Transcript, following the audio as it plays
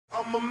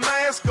I'ma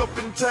mask up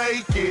and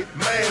take it,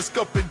 mask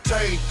up and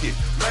take it,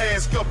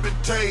 mask up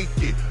and take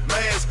it,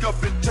 mask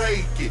up and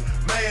take it,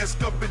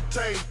 mask up and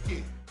take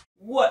it.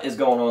 What is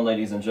going on,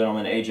 ladies and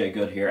gentlemen? AJ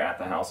Good here at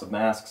the House of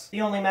Masks,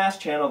 the only mask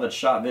channel that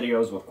shot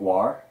videos with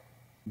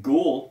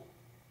Ghoul,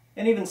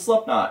 and even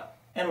Slipknot,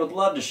 and would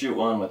love to shoot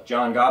one with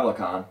John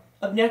Goblikon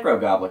of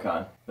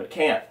Necrogoblikon, but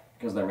can't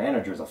because their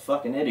manager's a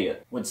fucking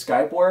idiot. Would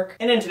Skype work?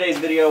 And in today's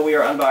video, we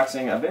are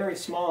unboxing a very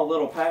small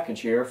little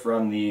package here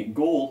from the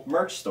Ghoul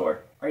merch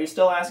store. Are you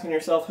still asking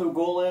yourself who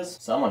Ghoul is?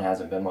 Someone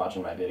hasn't been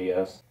watching my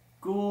videos.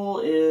 Ghoul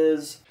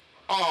is...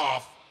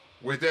 off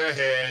with their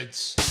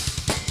heads.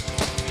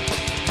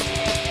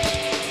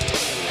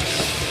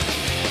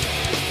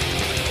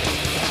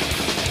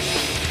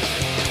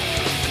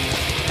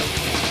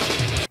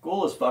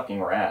 Ghoul is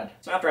fucking rad.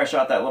 So after I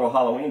shot that little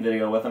Halloween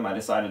video with them, I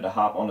decided to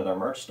hop onto their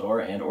merch store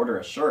and order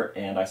a shirt,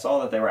 and I saw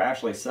that they were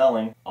actually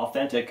selling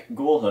authentic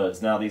Ghoul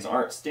hoods. Now these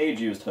aren't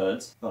stage-used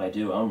hoods, but I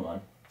do own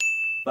one.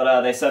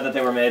 But they said that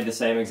they were made the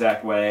same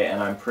exact way,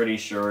 and I'm pretty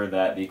sure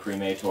that the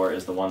Cremator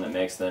is the one that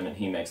makes them, and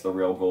he makes the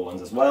real Ghoul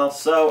ones as well.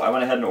 So I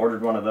went ahead and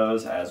ordered one of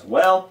those as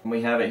well, and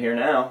we have it here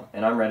now,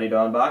 and I'm ready to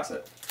unbox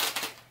it.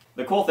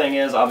 The cool thing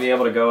is I'll be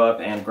able to go up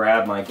and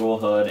grab my Ghoul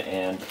hood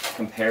and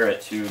compare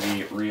it to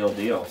the real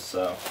deal.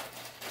 So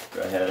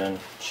go ahead and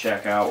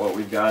check out what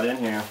we've got in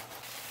here.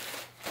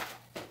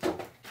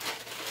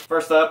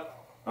 First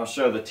up, I'll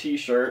show the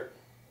t-shirt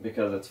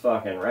because it's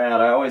fucking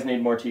rad. I always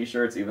need more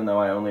t-shirts even though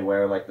I only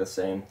wear like the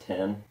same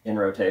 10 in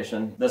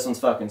rotation. This one's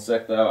fucking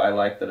sick though. I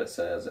like that it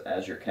says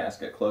 "As Your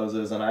Casket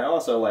Closes," and I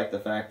also like the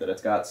fact that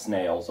it's got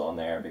snails on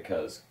there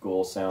because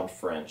ghouls sound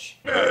French.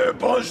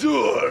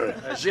 Bonjour!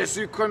 Je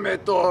suis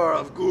Cremator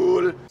of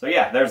Ghoul. So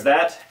yeah, there's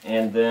that,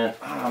 and then,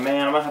 oh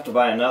man, I'm gonna have to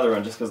buy another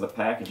one just because the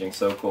packaging's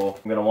so cool.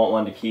 I'm gonna want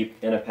one to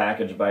keep in a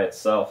package by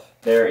itself.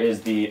 There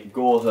is the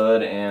Ghoul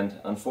hood, and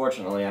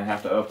unfortunately I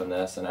have to open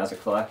this, and as a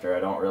collector I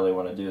don't really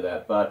want to do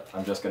that, but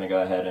I'm just going to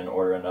go ahead and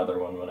order another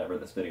one whenever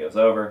this video's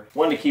over.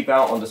 One to keep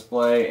out on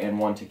display, and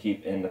one to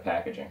keep in the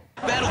packaging.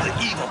 Battle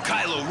the evil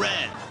Kylo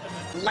Ren.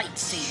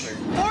 Lightsaber.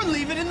 Or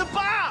leave it in the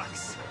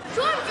box.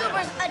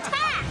 Stormtroopers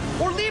attack!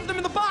 Or leave them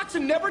in the box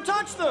and never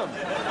touch them.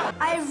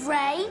 I have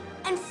Rey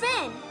and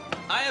Finn.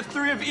 I have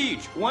 3 of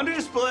each. One to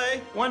display,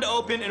 one to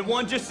open, and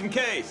one just in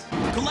case.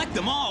 Collect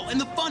them all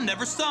and the fun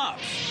never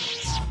stops.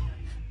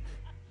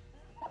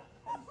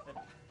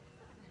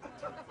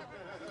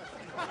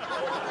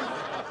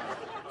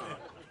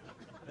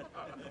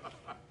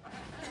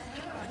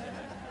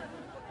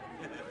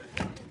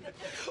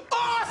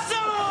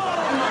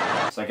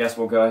 So I guess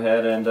we'll go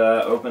ahead and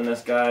open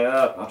this guy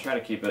up. I'll try to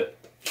keep it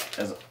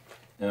as...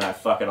 and I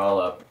fuck it all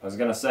up. I was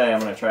gonna say I'm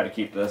gonna try to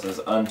keep this as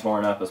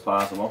untorn up as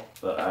possible,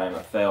 but I am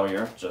a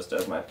failure, just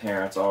as my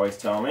parents always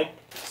tell me.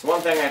 So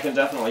one thing I can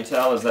definitely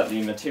tell is that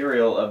the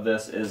material of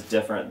this is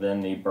different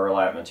than the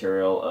burlap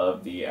material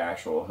of the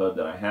actual hood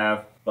that I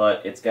have,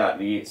 but it's got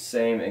the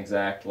same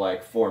exact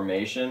like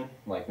formation,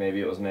 like maybe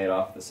it was made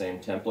off the same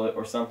template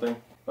or something.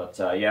 But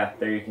yeah,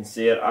 there you can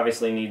see it.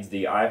 Obviously needs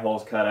the eye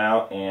holes cut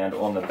out, and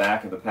on the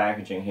back of the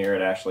packaging here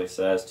it actually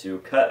says to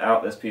cut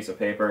out this piece of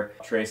paper,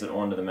 trace it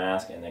onto the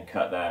mask, and then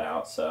cut that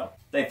out. So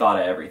they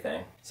thought of everything.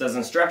 It says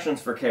instructions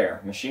for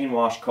care: machine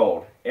wash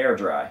cold, air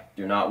dry,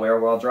 do not wear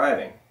while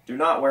driving, do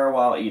not wear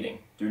while eating,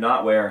 do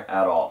not wear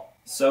at all.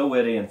 So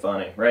witty and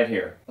funny. Right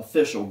here.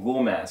 Official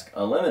Ghoul mask.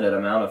 A limited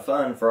amount of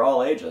fun for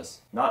all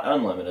ages. Not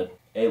unlimited.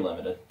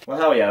 A-limited. Well,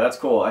 hell yeah, that's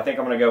cool. I think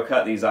I'm going to go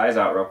cut these eyes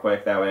out real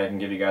quick, that way I can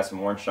give you guys some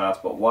more shots,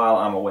 but while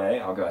I'm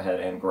away, I'll go ahead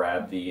and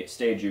grab the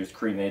stage-used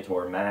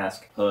Cremator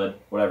mask, hood,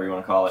 whatever you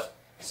want to call it.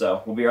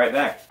 So, we'll be right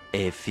back.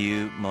 A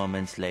few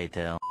moments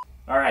later.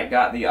 Alright,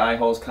 got the eye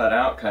holes cut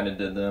out. Kind of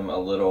did them a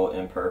little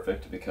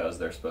imperfect because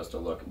they're supposed to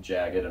look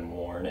jagged and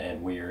worn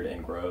and weird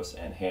and gross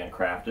and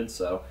handcrafted,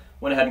 so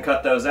went ahead and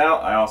cut those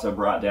out. I also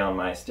brought down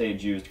my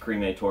stage-used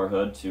Cremator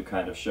hood to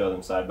kind of show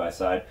them side by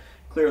side.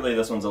 Clearly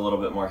this one's a little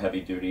bit more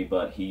heavy duty,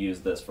 but he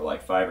used this for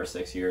like 5 or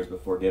 6 years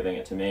before giving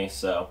it to me,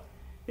 so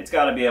it's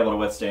got to be able to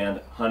withstand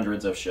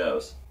hundreds of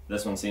shows.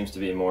 This one seems to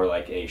be more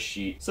like a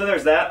sheet. So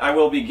there's that. I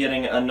will be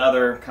getting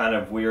another kind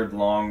of weird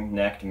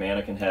long-necked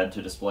mannequin head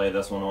to display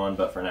this one on,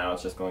 but for now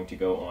it's just going to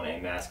go on a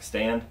mask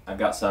stand. I've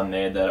got some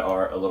made that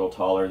are a little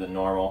taller than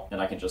normal, and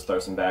I can just throw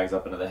some bags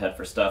up into the head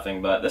for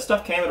stuffing, but this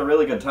stuff came at a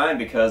really good time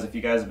because if you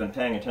guys have been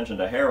paying attention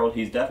to Harold,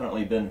 he's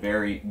definitely been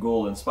very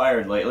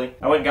Ghoul-inspired lately.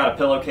 I went and got a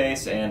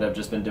pillowcase, and I've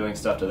just been doing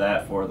stuff to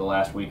that for the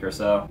last week or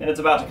so, and it's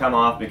about to come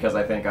off because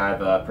I think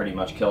I've pretty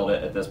much killed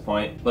it at this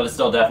point, but it's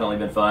still definitely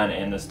been fun,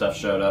 and this stuff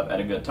showed up at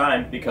a good time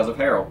because of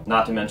Harold.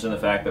 Not to mention the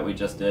fact that we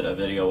just did a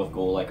video with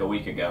Ghoul like a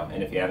week ago,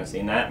 and if you haven't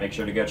seen that, make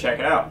sure to go check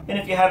it out. And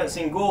if you haven't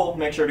seen Ghoul,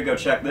 make sure to go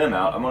check them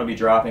out. I'm going to be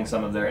dropping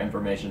some of their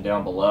information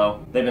down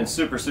below. They've been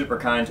super, super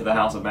kind to the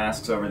House of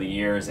Masks over the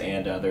years,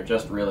 and they're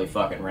just really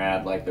fucking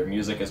rad. Like, their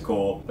music is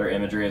cool, their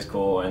imagery is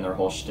cool, and their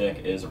whole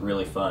shtick is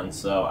really fun,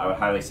 so I would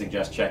highly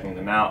suggest checking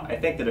them out. I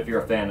think that if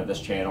you're a fan of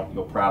this channel,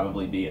 you'll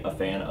probably be a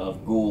fan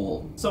of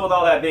Ghoul. So with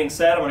all that being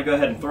said, I'm going to go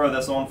ahead and throw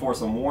this on for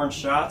some worn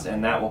shots,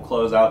 and that will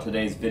close out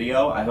today's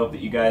video. So I hope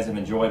that you guys have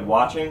enjoyed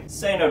watching.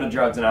 Say no to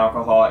drugs and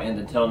alcohol, and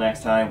until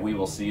next time, we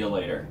will see you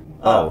later.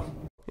 Oh,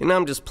 and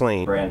I'm just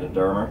playing. Brandon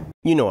Dermer.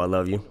 You know I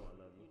love you.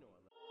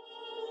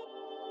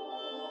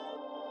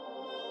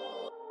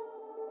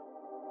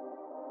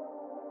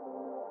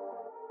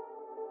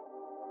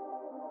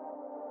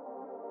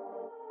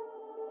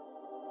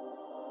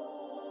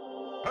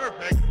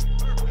 Perfect.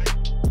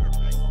 Perfect.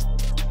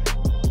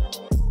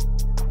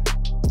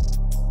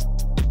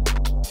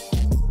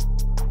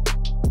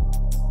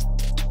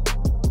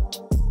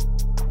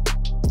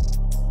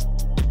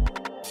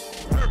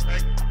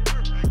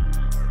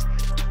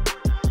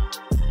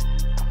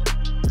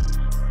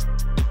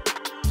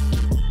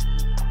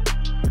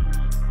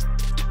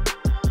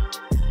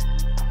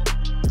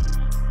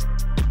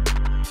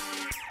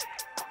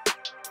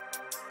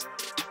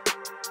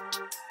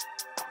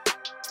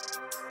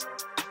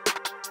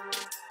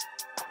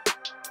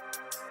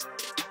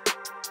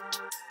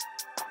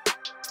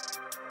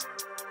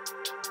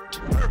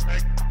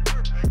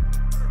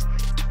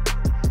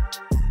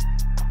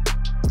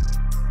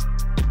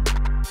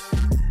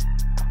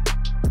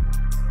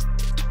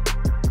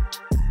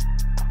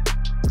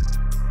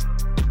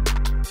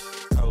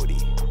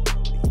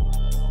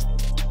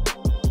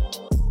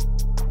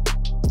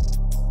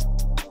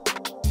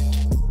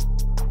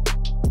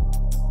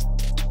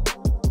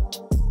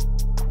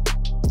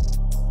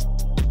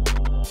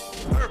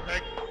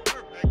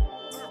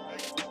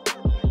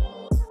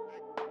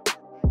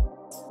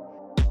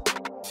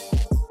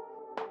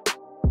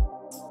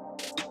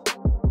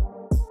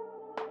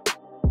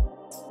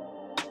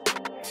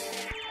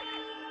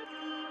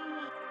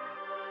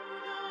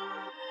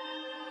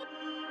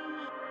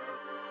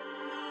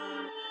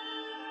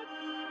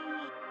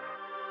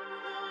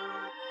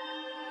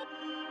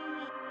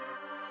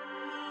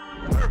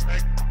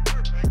 Perfect.